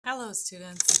Hello,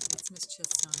 students. It's Miss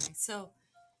Cestone. So,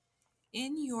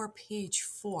 in your page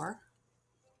 4,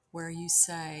 where you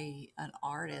say an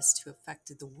artist who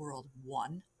affected the world,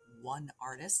 one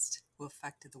artist who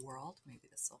affected the world, maybe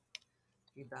this will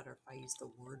be better if I use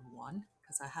the word one,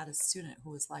 because I had a student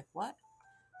who was like, what?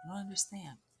 I don't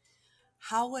understand.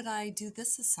 How would I do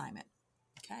this assignment?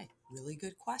 Okay, really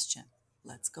good question.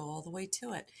 Let's go all the way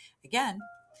to it. Again,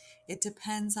 it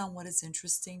depends on what is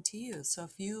interesting to you. So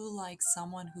if you like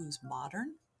someone who's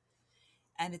modern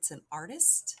and it's an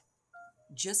artist,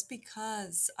 just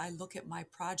because I look at my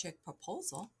project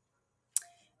proposal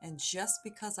and just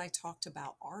because I talked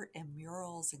about art and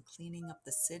murals and cleaning up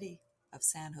the city of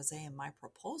San Jose in my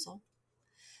proposal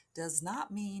does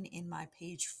not mean in my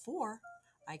page 4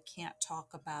 I can't talk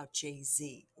about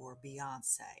Jay-Z or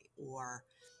Beyonce or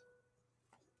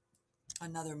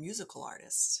another musical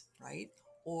artist, right?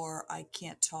 Or I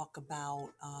can't talk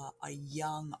about a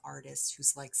young artist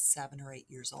who's like 7 or 8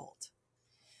 years old,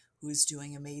 who's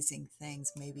doing amazing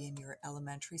things maybe in your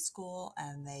elementary school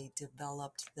and they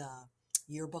developed the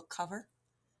yearbook cover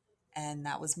and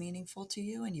that was meaningful to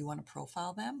you and you want to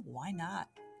profile them. Why not?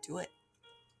 Do it.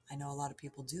 I know a lot of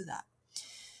people do that.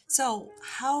 So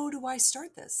how do I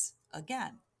start this?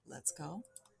 Again, let's go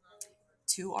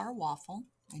to our waffle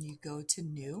and you go to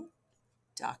new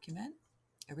document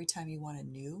every time you want a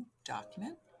new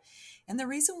document. And the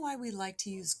reason why we like to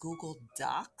use Google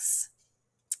Docs,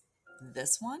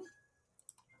 this one,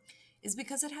 is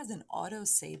because it has an auto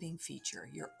saving feature.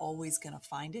 You're always going to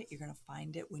find it. You're going to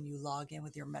find it when you log in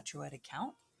with your MetroEd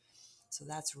account. So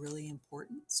that's really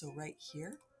important. So right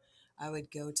here, I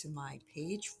would go to my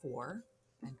page 4,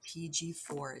 and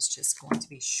PG4 is just going to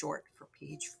be short for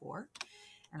page 4.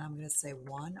 And I'm going to say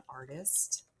one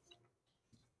artist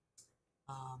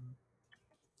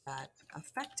that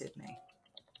affected me.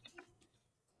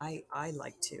 I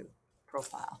like to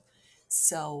profile.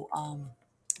 So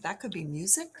that could be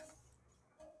music,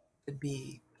 could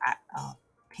be a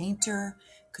painter,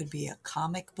 could be a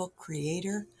comic book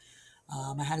creator.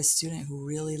 I had a student who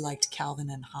really liked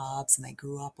Calvin and Hobbes and they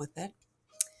grew up with it.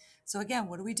 So again,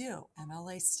 what do we do?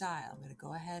 MLA style. I'm going to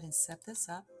go ahead and set this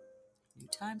up. New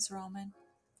Times Roman,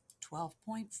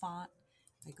 12-point font.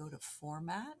 I go to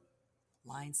format,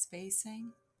 line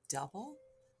spacing, double.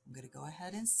 I'm going to go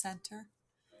ahead and center.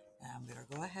 And I'm going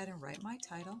to go ahead and write my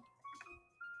title.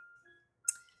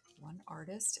 One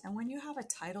artist. And when you have a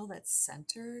title that's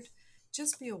centered,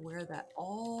 just be aware that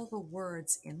all the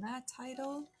words in that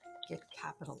title get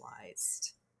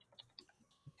capitalized.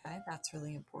 Okay, that's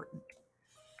really important.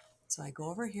 So I go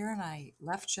over here and I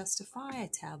left justify, I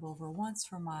tab over once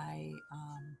for my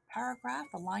paragraph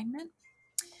alignment,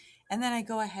 and then I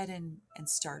go ahead and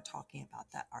start talking about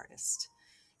that artist.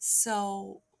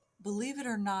 So believe it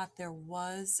or not, there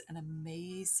was an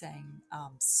amazing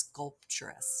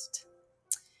sculpturist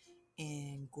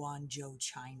in Guangzhou,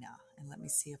 China. And let me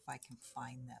see if I can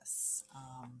find this.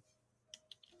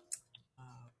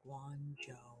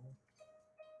 Guangzhou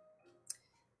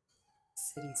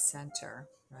City Center,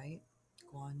 right?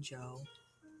 Guangzhou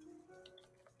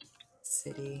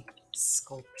City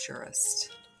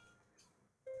Sculpturist.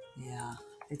 Yeah,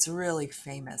 it's really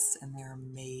famous and they're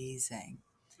amazing.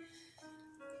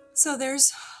 So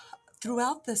there's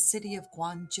throughout the city of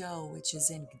Guangzhou, which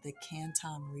is in the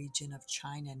Canton region of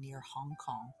China near Hong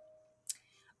Kong.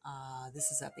 This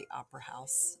is at the Opera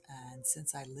House. And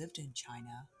since I lived in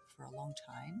China for a long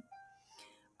time,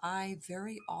 I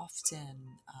very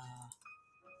often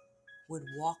would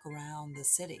walk around the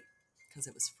city because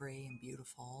it was free and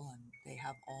beautiful. And they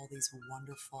have all these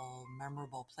wonderful,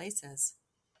 memorable places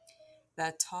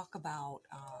that talk about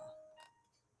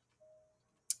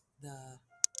the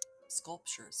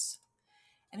sculptures.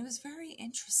 And it was very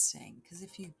interesting because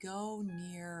if you go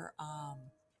near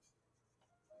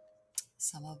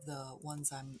some of the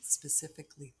ones I'm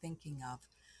specifically thinking of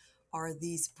are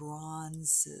these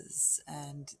bronzes,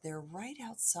 and they're right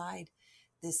outside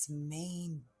this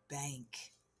main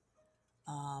bank.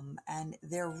 And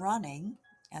they're running,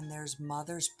 and there's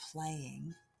mothers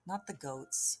playing, not the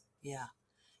goats, yeah.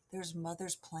 There's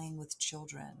mothers playing with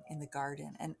children in the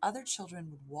garden, and other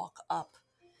children would walk up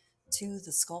to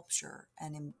the sculpture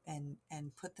and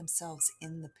put themselves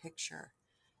in the picture.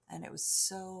 And it was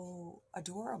so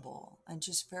adorable and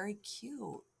just very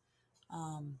cute.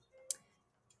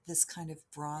 This kind of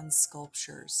bronze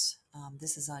sculptures.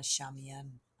 This is on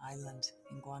Xiamen Island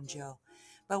in Guangzhou.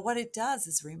 But what it does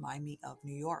is remind me of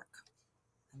New York.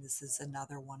 And this is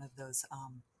another one of those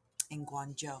in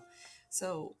Guangzhou.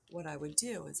 So what I would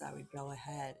do is I would go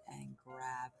ahead and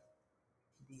grab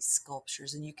these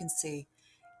sculptures. And you can see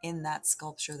in that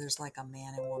sculpture, there's like a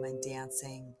man and woman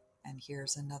dancing And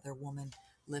here's another woman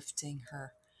lifting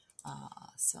her.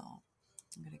 So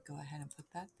I'm going to go ahead and put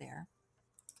that there.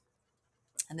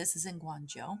 And this is in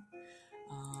Guangzhou.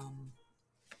 And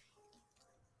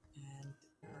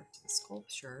there are some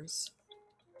sculptures.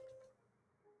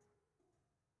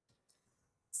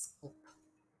 Sculpt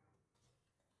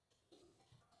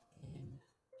in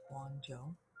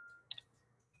Guangzhou,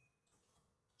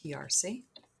 PRC,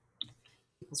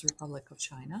 People's Republic of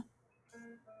China.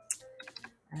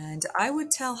 And I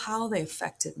would tell how they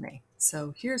affected me.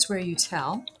 So here's where you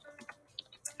tell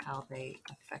how they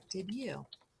affected you,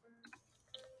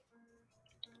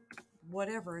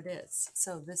 whatever it is.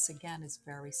 So this again is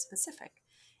very specific,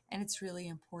 and it's really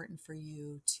important for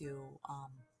you to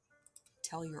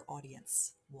tell your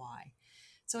audience why.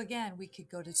 So again, we could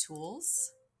go to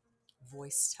tools,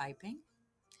 voice typing.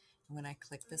 And when I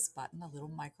click this button, a little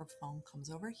microphone comes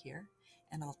over here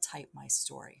and I'll type my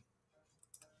story.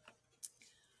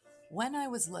 When I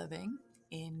was living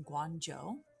in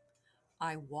Guangzhou,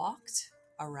 I walked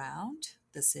around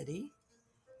the city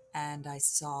and I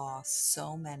saw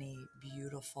so many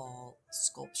beautiful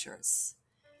sculptures.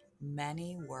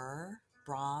 Many were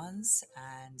bronze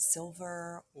and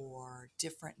silver or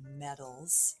different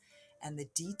metals, and the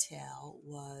detail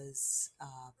was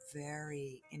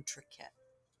very intricate.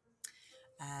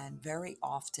 And very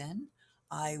often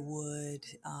I would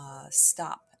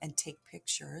stop and take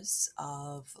pictures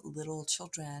of little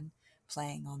children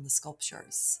playing on the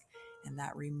sculptures. And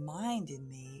that reminded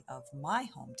me of my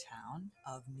hometown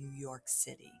of New York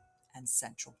City and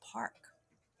Central Park.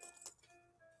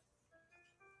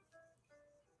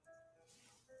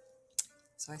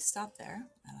 So I stop there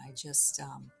and I just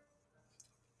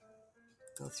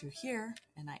go through here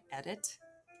and I edit,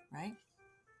 right?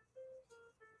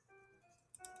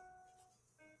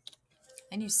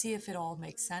 And you see if it all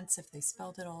makes sense, if they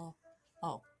spelled it all.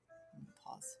 Oh, let me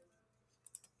pause.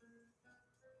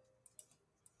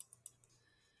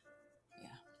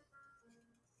 Yeah.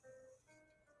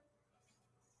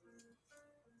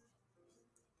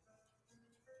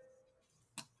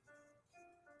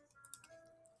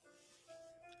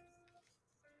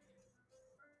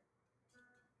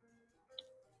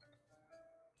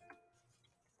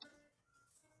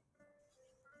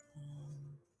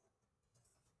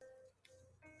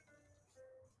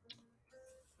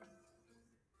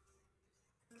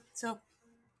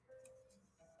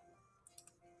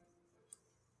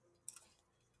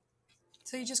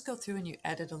 So you just go through and you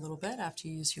edit a little bit after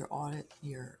you use your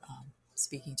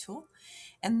speaking tool.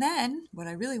 And then what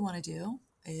I really want to do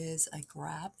is I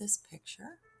grab this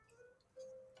picture,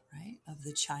 right, of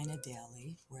the China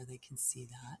Daily where they can see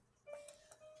that.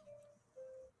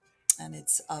 And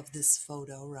it's of this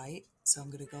photo, right? So I'm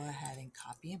going to go ahead and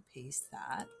copy and paste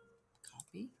that.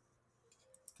 Copy.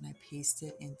 And I paste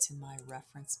it into my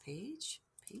reference page.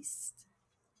 Paste.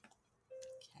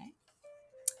 Okay.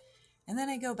 And then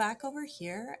I go back over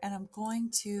here and I'm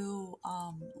going to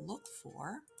look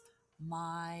for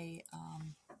my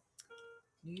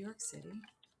New York City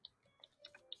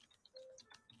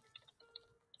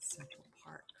Central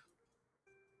Park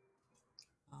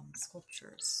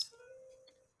sculptures.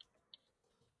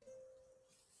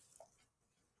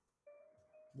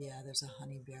 Yeah, there's a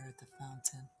honey bear at the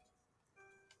fountain.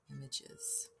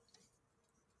 Images.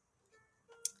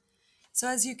 So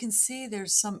as you can see,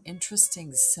 there's some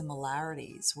interesting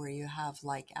similarities where you have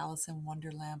like Alice in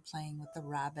Wonderland playing with the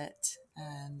rabbit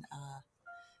and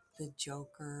the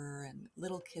Joker, and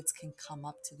little kids can come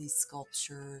up to these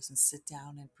sculptures and sit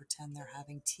down and pretend they're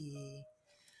having tea.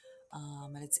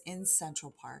 And it's in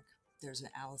Central Park. There's an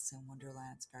Alice in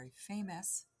Wonderland. It's very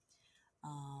famous.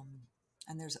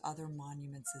 And there's other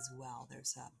monuments as well.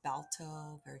 There's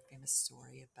Balto, very famous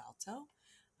story of Balto.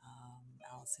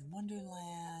 Alice in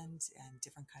Wonderland, and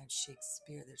different kind of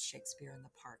Shakespeare. There's Shakespeare in the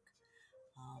park.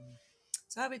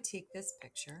 So I would take this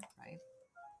picture, right?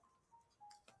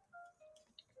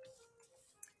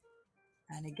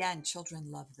 And again,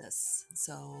 children love this.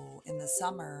 So in the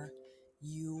summer,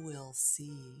 you will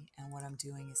see, and what I'm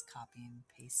doing is copying and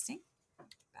pasting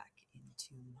back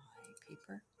into my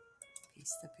paper.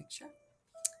 Paste the picture.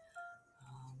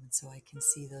 And so I can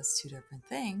see those two different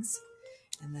things.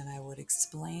 And then I would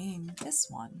explain this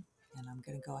one. And I'm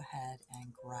going to go ahead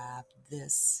and grab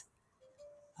this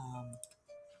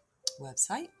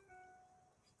website.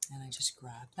 And I just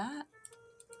grab that,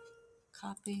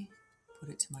 copy, put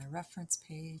it to my reference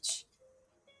page,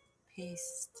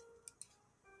 paste.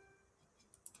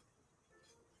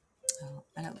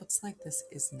 And it looks like this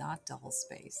is not double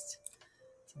spaced.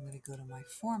 So I'm going to go to my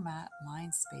format,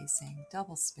 line spacing,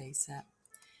 double space it.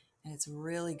 And it's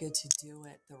really good to do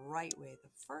it the right way the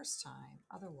first time.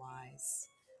 Otherwise,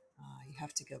 You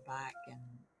have to go back and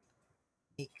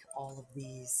make all of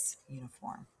these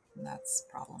uniform, and that's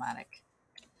problematic.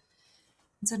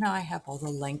 And so now I have all the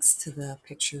links to the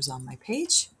pictures on my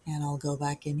page, and I'll go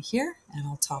back in here and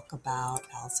I'll talk about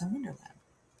Alice in Wonderland.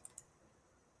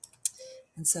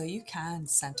 And so you can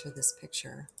center this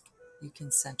picture. You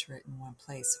can center it in one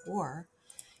place, or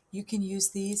you can use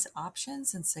these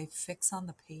options and say fix on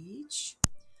the page,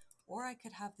 or I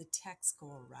could have the text go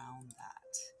around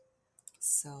that.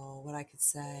 So what I could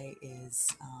say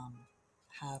is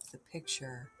have the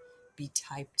picture be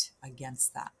typed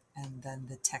against that, and then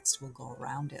the text will go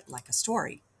around it like a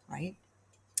story, right?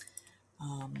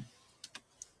 I'll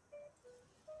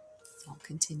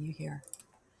continue here.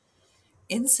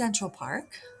 In Central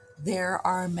Park, there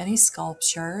are many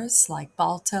sculptures like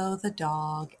Balto the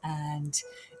dog and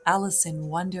Alice in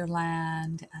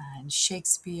Wonderland and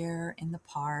Shakespeare in the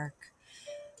Park,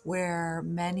 where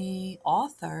many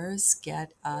authors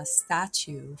get a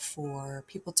statue for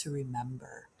people to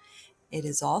remember. It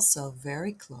is also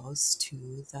very close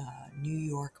to the New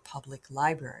York Public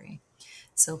Library.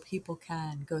 So people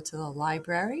can go to the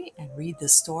library and read the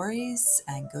stories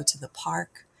and go to the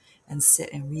park and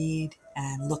sit and read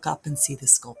and look up and see the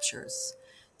sculptures.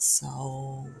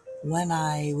 So when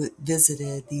I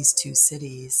visited these two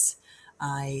cities,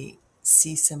 I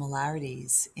see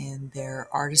similarities in their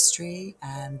artistry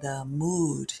and the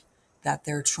mood that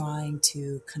they're trying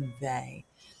to convey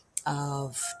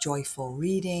of joyful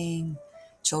reading,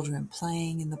 children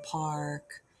playing in the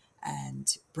park,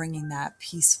 and bringing that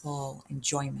peaceful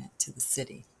enjoyment to the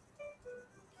city.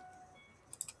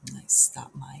 And I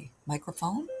stop my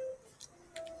microphone.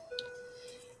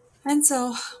 And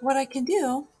so what I can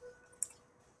do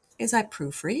is I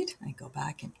proofread, I go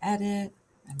back and edit,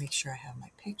 I make sure I have my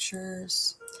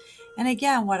pictures. And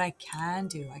again, what I can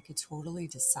do, I could totally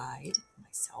decide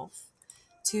myself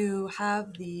to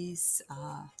have these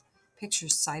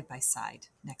pictures side by side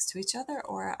next to each other,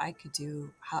 or I could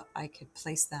do how I could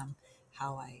place them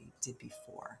how I did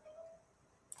before.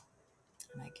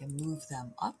 And I can move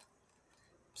them up,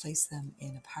 place them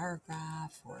in a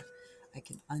paragraph, or I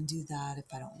can undo that if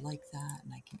I don't like that,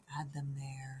 and I can add them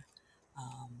there.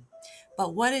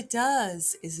 But what it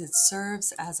does is it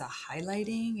serves as a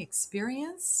highlighting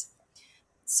experience,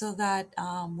 so that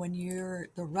when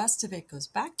the rest of it goes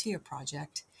back to your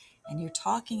project and you're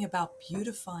talking about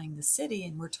beautifying the city,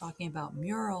 and we're talking about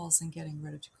murals and getting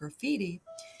rid of graffiti,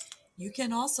 you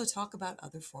can also talk about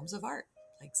other forms of art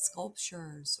like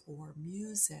sculptures or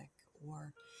music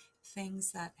or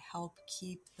things that help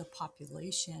keep the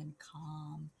population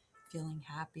calm, feeling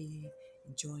happy,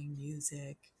 enjoying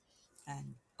music,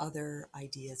 and other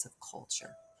ideas of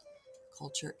culture.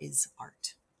 Culture is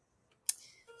art.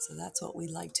 So that's what we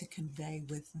like to convey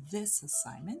with this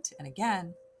assignment. And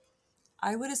again,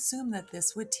 I would assume that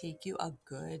this would take you a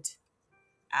good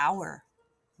hour,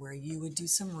 where you would do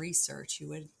some research, you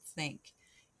would think,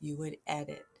 you would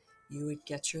edit, you would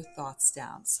get your thoughts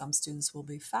down. Some students will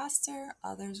be faster,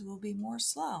 others will be more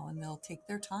slow, and they'll take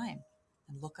their time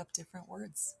and look up different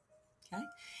words. Okay?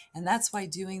 And that's why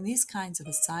doing these kinds of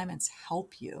assignments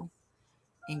help you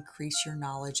increase your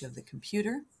knowledge of the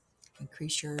computer,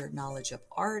 increase your knowledge of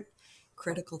art,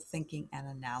 critical thinking, and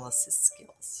analysis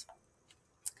skills.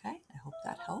 Okay, I hope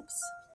that helps.